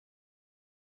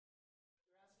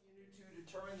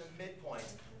determine the midpoint,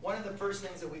 one of the first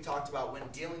things that we talked about when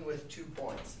dealing with 2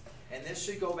 points, and this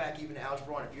should go back even to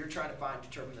Algebra 1, if you're trying to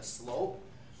determine the slope,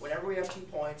 whenever we have 2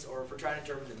 points, or if we're trying to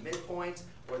determine the midpoint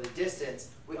or the distance,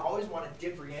 we always want to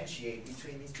differentiate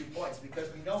between these 2 points because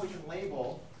we know we can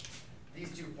label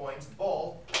these 2 points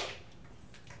both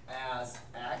as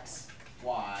x,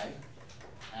 y,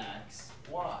 x,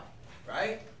 y,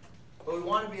 right? But we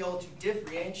want to be able to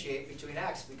differentiate between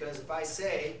x because if I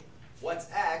say,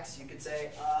 what's x, you could say,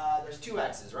 there's 2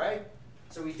 x's, right?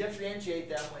 So we differentiate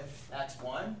them with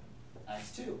x1,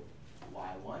 x2,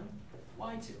 y1,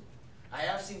 y2. I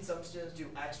have seen some students do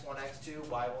x1, x2,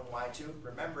 y1, y2.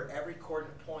 Remember, every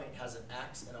coordinate point has an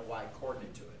x and a y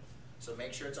coordinate to it. So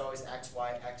make sure it's always x,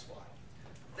 y, x, y.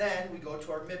 Then we go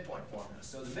to our midpoint formula.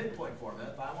 So the midpoint formula,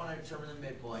 if I want to determine the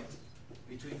midpoint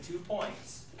between 2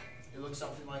 points, it looks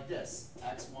something like this.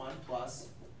 x1 plus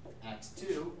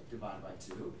x2 divided by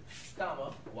 2,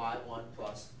 comma, y1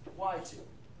 plus y2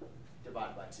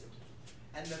 divided by 2.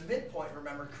 And the midpoint,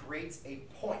 remember, creates a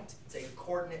point. It's a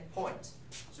coordinate point.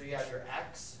 So you have your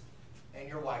x and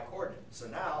your y coordinate. So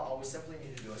now all we simply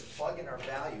need to do is plug in our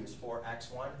values for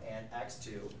x1 and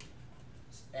x2.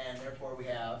 And therefore we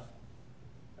have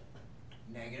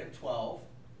negative 12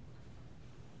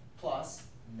 plus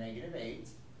negative 8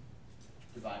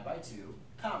 divided by 2,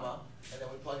 comma, and then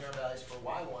we plug in our values for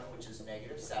y1, which is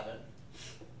negative 7,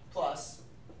 plus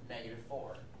negative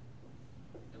 4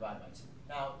 divided by 2.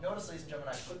 Now, notice, ladies and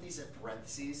gentlemen, I put these in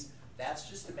parentheses. That's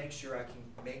just to make sure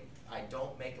I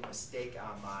don't make a mistake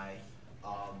on my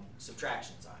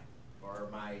subtraction sign or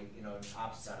my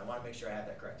opposite sign. I want to make sure I have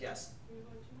that correct. Yes.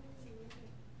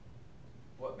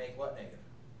 What make what negative?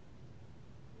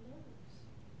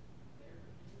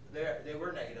 They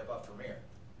were negative up from here.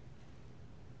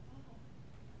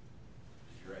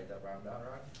 Did you write that round down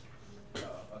wrong?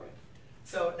 Oh, okay.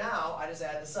 So now I just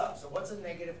add this up. So what's a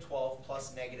negative 12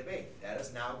 plus negative 8? That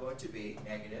is now going to be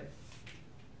negative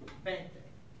 20,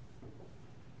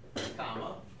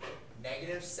 comma,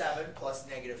 negative 7 plus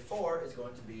negative 4 is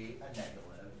going to be a negative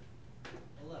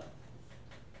 11.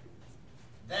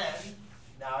 Then,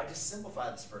 now I just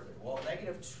simplify this further. Well,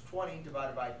 negative 20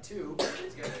 divided by 2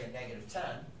 is going to be a negative 10.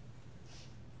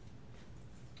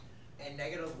 And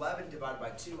negative 11 divided by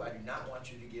 2, I do not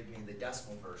want you to give me the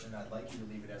decimal version. I'd like you to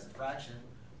leave it as a fraction.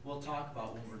 We'll talk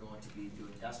about when we're going to be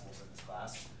doing decimals in this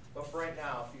class. But for right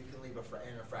now, if you can leave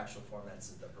in a fractional form, that's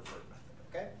the preferred method,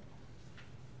 okay?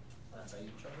 That's how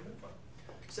you determine the midpoint.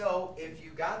 So if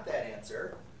you got that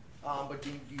answer, but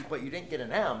you didn't get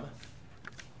an M,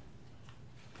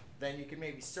 then you can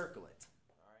maybe circle it.